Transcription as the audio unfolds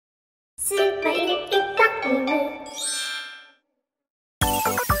Smiley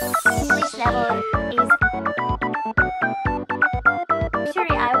English level is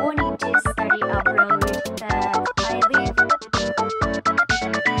actually I wanted to study abroad, but I live.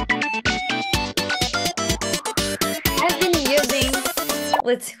 I've been using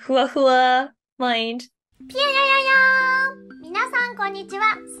with hua mind. ピヤヤヤヤー皆さんこんにち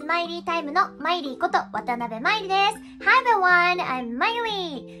は。スマイリータイムのマイリーこと渡辺まいりです。Hi everyone, I'm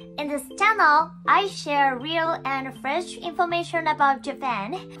Miley. In this channel, I share real and fresh information about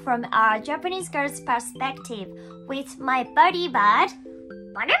Japan from a Japanese girl's perspective with my buddy bud,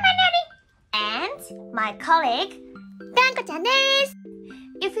 and my colleague, かんこちゃんです。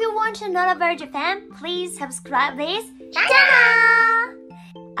If you want to know about Japan, please subscribe this channel.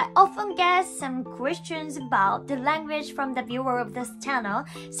 I often get some questions about the language from the viewer of this channel,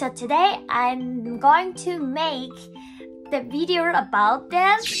 so today I'm going to make the video about the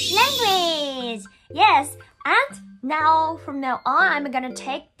language. Yes, and from now on, I'm gonna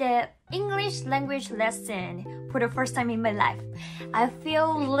take the English language lesson for the first time in my life. I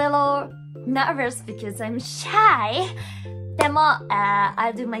feel a little nervous because I'm shy. でも、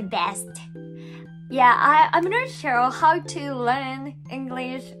I'll do my best. Yeah, I'm not sure how to learn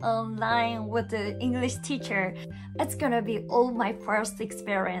English online with the English teacher. It's gonna be all my first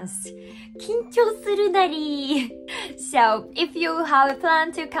experience. 緊張するなり. So, if you have a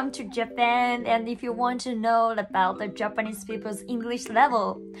plan to come to Japan and if you want to know about the Japanese people's English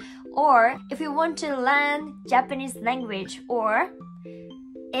level, or if you want to learn Japanese language, or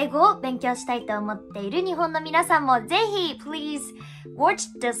英語を勉強したいと思っている日本の皆さんもぜひ please watch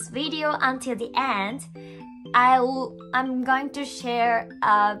this video until the end. I'm going to share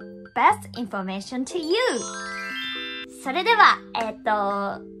best information to you. それでは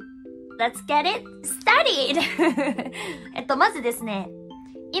let's get it started. まずですね、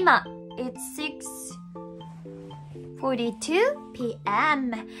今 it's 6:42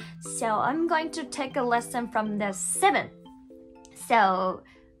 p.m. So I'm going to take a lesson from the 7. So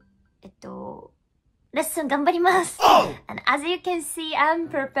レッスン頑張ります。And as you can see, I'm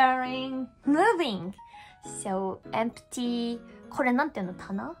preparing moving. So empty. これなんていうの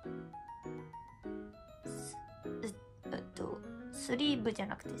棚？スリーブじゃ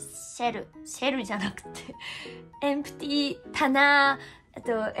なくてシェルじゃなくてempty 棚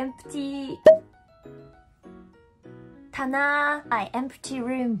empty 棚empty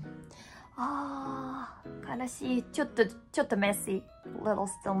room. 悲しい。ちょっと messy. Little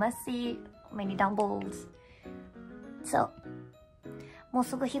still messy. Many dumbbells. So, もう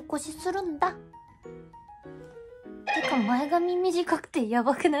すぐ引っ越しするんだ。てか前髪短くてや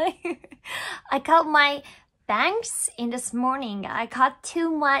ばくない？ I cut my bangs in this morning. I cut too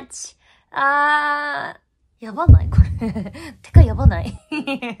much. やばないこれ。てかやばない。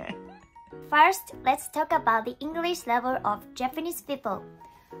First, let's talk about the English level of Japanese people.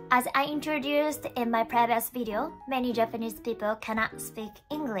 As I introduced in my previous video, many Japanese people cannot speak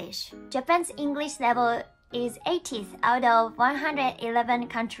English. Japan's English level is 80th out of 111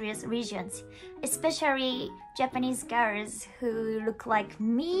 countries' regions. Especially Japanese girls who look like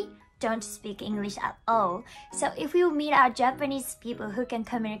me don't speak English at all. So if you meet our Japanese people who can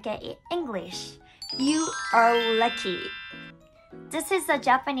communicate in English, you are lucky. This is the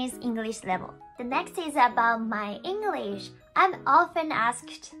Japanese English level. The next is about my English. I'm often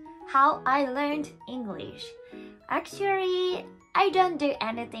asked how I learned English. Actually, I don't do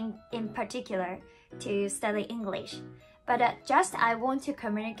anything in particular to study English, but just I want to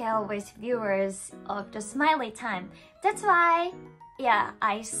communicate with viewers of the Smiley time. That's why,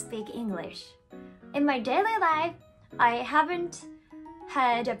 I speak English. In my daily life, I haven't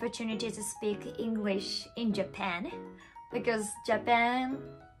had opportunity to speak English in Japan because Japan,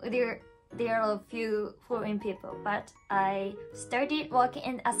 there are a few foreign people, but I started working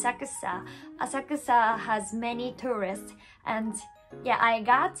in Asakusa. Asakusa has many tourists, and I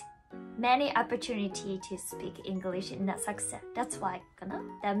got many opportunity to speak English in Asakusa. That's why,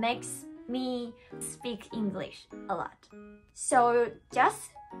 that makes me speak English a lot. So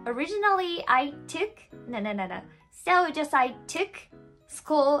originally I took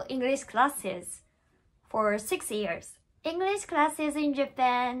school English classes for 6 years. English classes in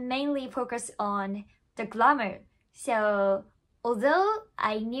Japan mainly focus on the grammar. So, although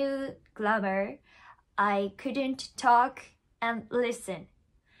I knew grammar, I couldn't talk and listen.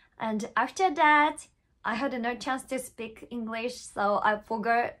 And after that, I had no chance to speak English, so I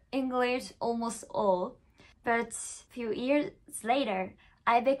forgot English almost all. But a few years later,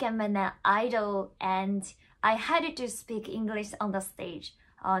 I became an idol and I had to speak English on the stage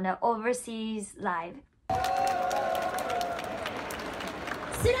on an overseas live.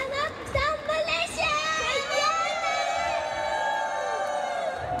 知らなかった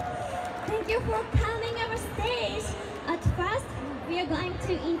going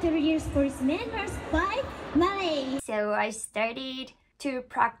to introduce course members by Miley. So I started to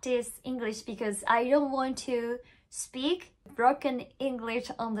practice English because I don't want to speak broken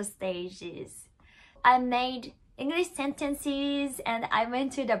English on the stages. I made English sentences and I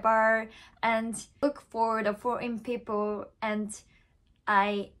went to the bar and looked for the foreign people and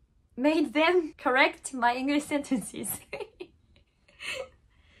I made them correct my English sentences.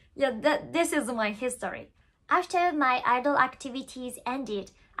 Yeah, this is my history. After my idle activities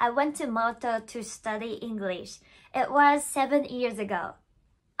ended, I went to Malta to study English. It was 7 years ago.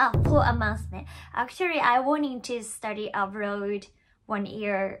 For a month. Actually, I wanted to study abroad 1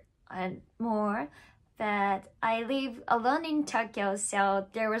 year and more, but I live alone in Tokyo, so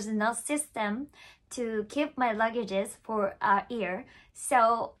there was no system to keep my luggages for a year,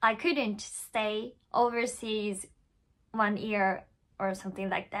 so I couldn't stay overseas 1 year or something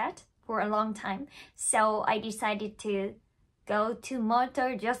like that for a long time. So I decided to go to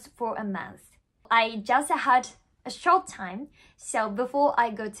Malta just for a month. I just had a short time, so before I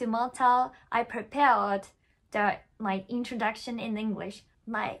go to Malta, I prepared my introduction in English.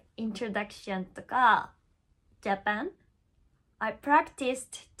 My introduction to Japan. I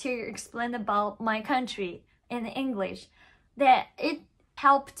practiced to explain about my country in English. That it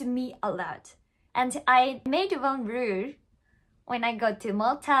helped me a lot. And I made one rule when I go to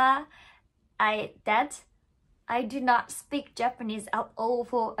Malta, that I do not speak Japanese at all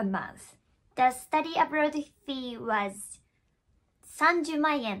for a month. The study abroad fee was 30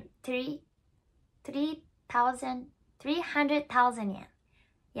万円, 300,000 yen.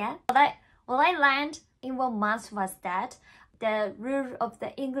 Yeah. What I learned in 1 month was that the rule of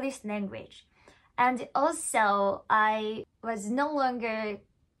the English language. And also, I was no longer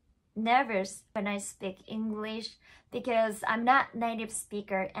nervous when I speak English because I'm not native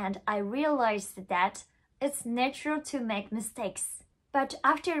speaker and I realized that it's natural to make mistakes. But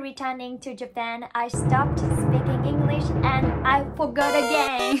after returning to Japan, I stopped speaking English and I forgot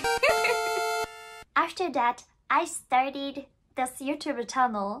again. After that, I started this YouTube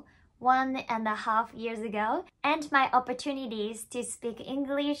channel 1.5 years ago, and my opportunities to speak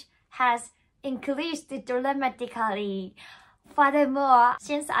English has increased dramatically. Furthermore,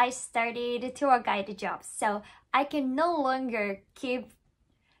 since I started tour guide jobs, so I can no longer keep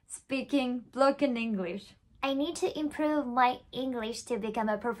speaking broken English. I need to improve my English to become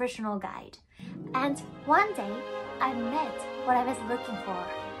a professional guide. And one day, I met what I was looking for.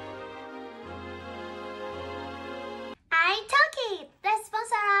 italki, the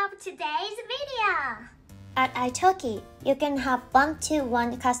sponsor of today's video. At italki, you can have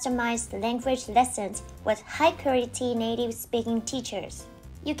one-to-one customized language lessons with high-quality native-speaking teachers.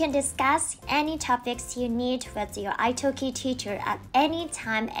 You can discuss any topics you need with your italki teacher at any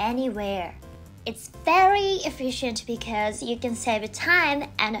time, anywhere. It's very efficient because you can save time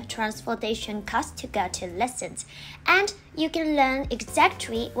and transportation costs to go to lessons, and you can learn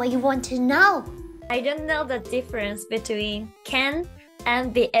exactly what you want to know. I don't know the difference between can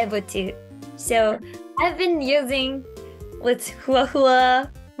and be able to. So I've been using with hua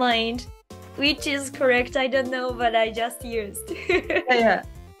mind. Which is correct, I don't know, but I just used. Yeah.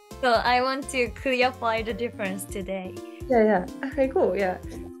 So I want to clarify the difference today. Yeah. Okay, cool, yeah.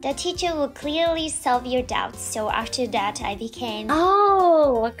 The teacher will clearly solve your doubts. So after that, I became...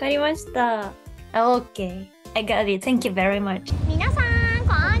 Oh, わかりました。Okay, I got it. Thank you very much. 皆さん、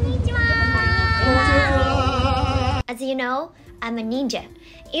こんにちは。As you know, I'm a ninja.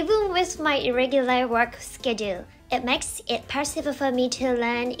 Even with my irregular work schedule, it makes it possible for me to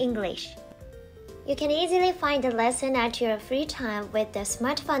learn English. You can easily find a lesson at your free time with the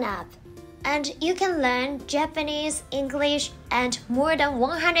smartphone app. And you can learn Japanese, English, and more than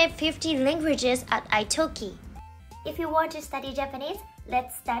 150 languages at italki. If you want to study Japanese,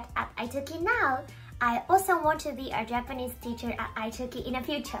 let's start at italki now. I also want to be a Japanese teacher at italki in the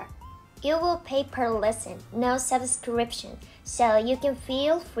future. You will pay per lesson, no subscription, so you can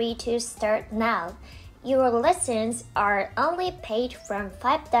feel free to start now. Your lessons are only paid from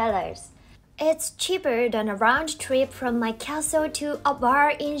 $5. It's cheaper than a round trip from my castle to a bar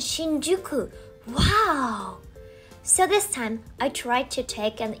in Shinjuku. Wow! So this time, I tried to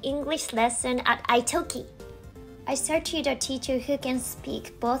take an English lesson at italki. I searched a teacher who can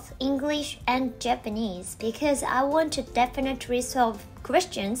speak both English and Japanese because I want to definitely solve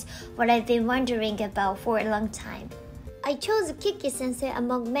questions what I've been wondering about for a long time. I chose Kiki sensei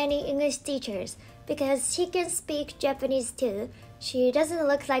among many English teachers because she can speak Japanese too. She doesn't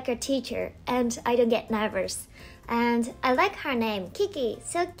look like a teacher and I don't get nervous. And I like her name, Kiki,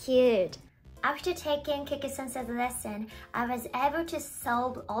 so cute. After taking Kiki Sensei's lesson, I was able to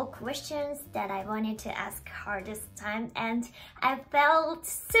solve all questions that I wanted to ask her this time, and I felt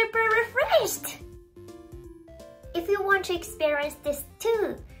super refreshed! If you want to experience this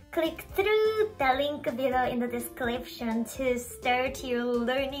too, click through the link below in the description to start your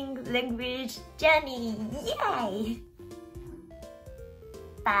learning language journey. Yay!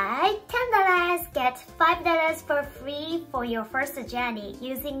 Buy $10, get $5 for free for your first journey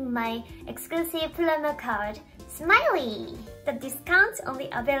using my exclusive promo code Smiley. The discount's only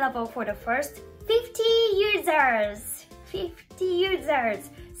available for the first 50 users. 50 users.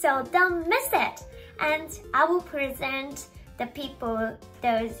 So don't miss it. And I will present the people,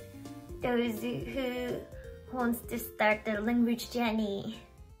 those who wants to start the language journey.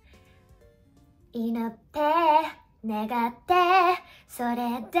 祈って願ってそれ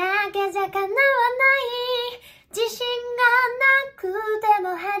だけじゃ叶わない自信がなくて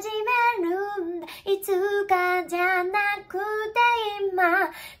も始めるんだいつかじゃなくて今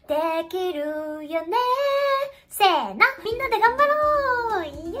できるよねせーのみんなで頑張ろうイ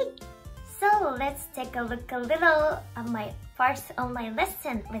エイ So let's take a look a little at my first online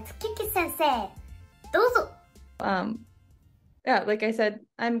lesson with Kiki sensei どうぞYeah, like I said,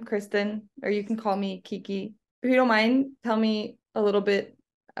 I'm Kristen, or you can call me Kiki. If you don't mind, tell me a little bit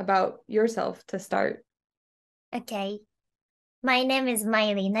about yourself to start. Okay. My name is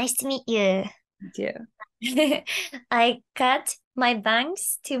Miley. Nice to meet you. Yeah. I cut my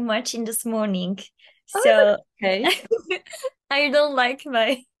bangs too much in this morning. Oh, So okay. I don't like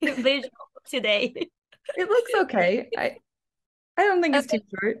my visual today. It looks okay. I don't think it's too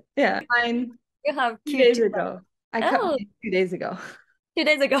short. Yeah. Mine You have 2 cute days ago. I cut mine 2 days ago. 2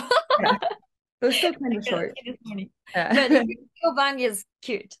 days ago. Yeah. It was still kind of short. Yeah. But your bang is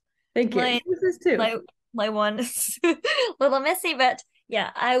cute. Thank you. This is too. My one is a little messy, but yeah,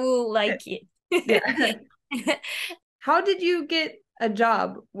 I will like it. Yeah. How did you get a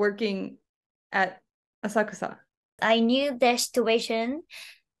job working at Asakusa? I knew the situation.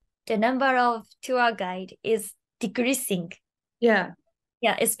 The number of tour guide is decreasing. Yeah.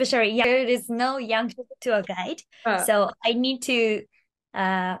 Yeah, especially there is no young tour guide. So I need to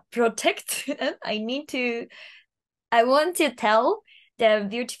protect. I want to tell the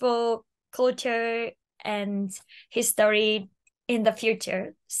beautiful culture and history in the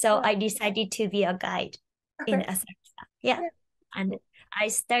future. So I decided to be a guide in Asakusa. Yeah. And I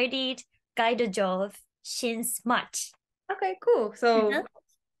started guide job since March. Okay, cool. So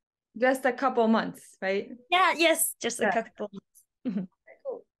just a couple months, right? Yeah, yes, just a couple months.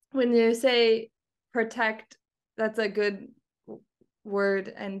 Cool. When you say protect, that's a good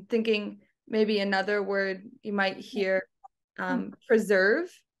word. And thinking maybe another word you might hear,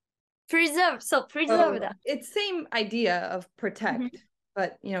 preserve. Preserve. So preserve that. It's same idea of protect,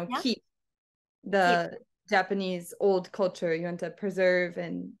 but keep the Japanese old culture. You want to preserve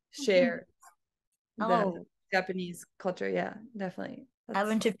and share the Japanese culture. Yeah, definitely. I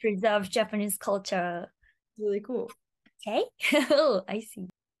want to preserve Japanese culture. Really cool. Okay. Oh, I see.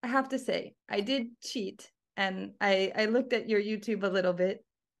 I have to say, I did cheat, and I looked at your YouTube a little bit.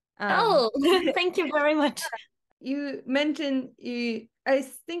 Thank you very much. You mentioned I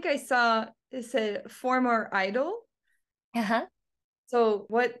think I saw it said former idol. So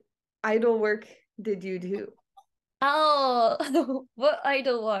what idol work did you do? Oh, what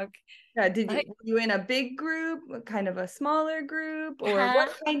idol work? Yeah, were you in a big group, kind of a smaller group, or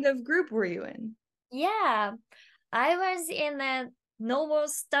what kind of group were you in? Yeah, I was in a normal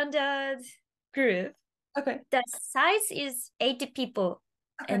standard group. Okay. The size is 80 people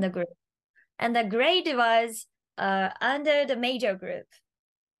in the group. And the grade was under the major group.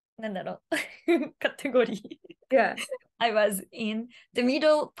 なんだろう category. Yeah. I was in the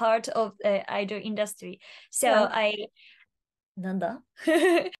middle part of the idol industry. So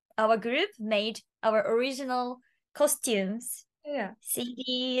our group made our original costumes,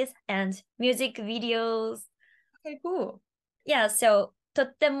 CDs, and music videos. Okay, cool. Yeah, so と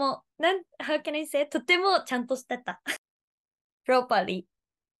ってもhow can I say とってもちゃんとしてた properly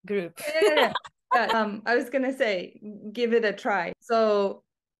group. Yeah. I was gonna say give it a try. So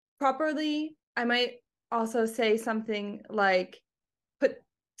properly, I might also say something like put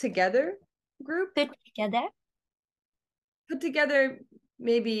together group. Put together,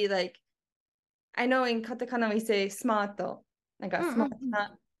 maybe like, I know in katakana we say smart, like a smart,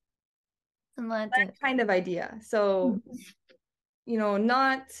 that kind of idea. So,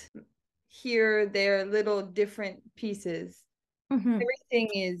 not here, they're little different pieces. Everything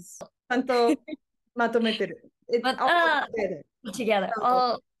is tanto matometeru. It's all together.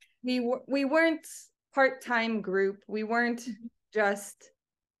 So we weren't part-time group. We weren't just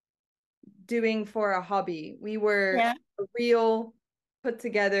doing for a hobby. We were Yeah. a real put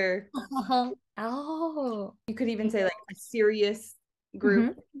together. Oh. You could even say like a serious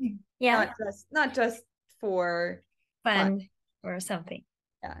group. Yeah. Not just for Fun or something.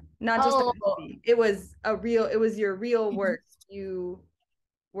 Yeah. Not just a hobby. It was your real work. You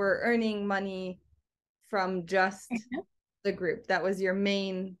were earning money from just the group. That was your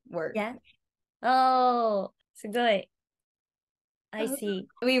main work. Yeah. Oh, すごい. I see.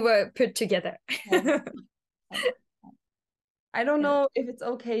 We were put together. I don't know if it's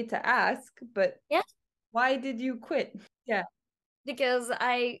okay to ask, but yeah, why did you quit? Yeah. Because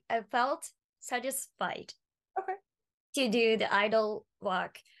I felt satisfied. Okay. To do the idol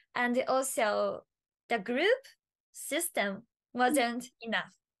work. And also the group system wasn't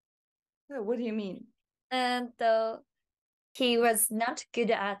enough. What do you mean? And he was not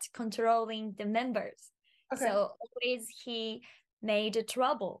good at controlling the members. Okay. So always he made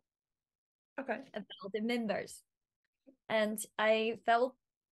trouble about the members. And I felt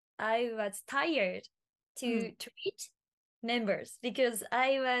I was tired to treat members because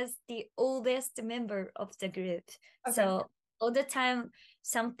I was the oldest member of the group. Okay. So all the time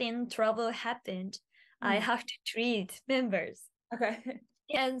something trouble happened, I have to treat members. Okay.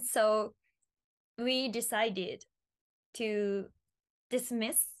 And so we decided to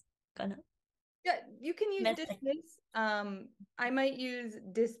dismiss. Yeah, you can use dismiss. I might use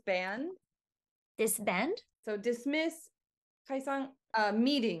disband. Disband? So dismiss,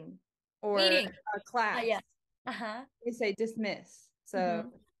 meeting or a class. Yeah. We say dismiss. So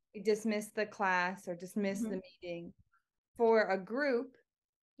we dismiss the class or dismiss the meeting. For a group,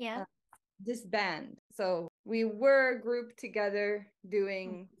 disband. So we were grouped together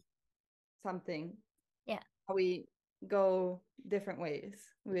doing something. Yeah. We go different ways.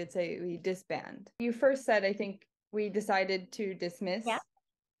 We would say we disband. You first said, I think we decided to dismiss. Yeah.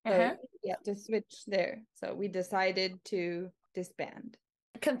 So, yeah, just switch there. So we decided to disband.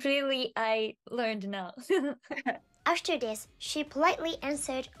 Completely, I learned now. After this, she politely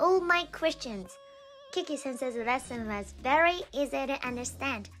answered all my questions. Kiki 先生 's lesson was very easy to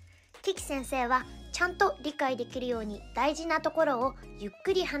understand. Kiki 先生はちゃんと理解できるように大事なところをゆっ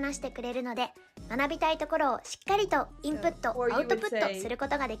くり話してくれるので、学びたいところをしっかりとインプット、アウトプットするこ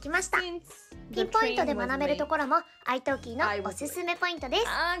とができました。ピンポイントで学べるところもitalkiのおすすめポイントです。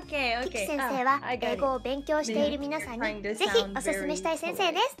Kiki 先生は英語を勉強している皆さんにぜひおすすめしたい先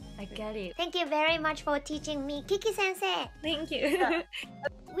生です。Thank you very much for teaching me, Kiki 先生。Thank you.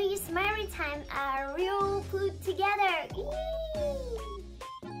 We Smiley time are real put together.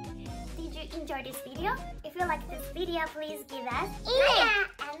 Did you enjoy this video? If you like this video, please give us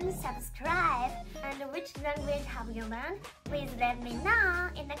and subscribe. And which language have you learned? Please let me know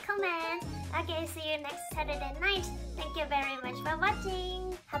in the comments. Okay, see you next Saturday night. Thank you very much for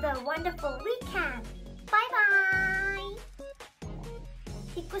watching. Have a wonderful weekend. Bye bye.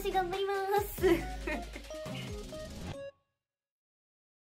 引っ越し頑張ります。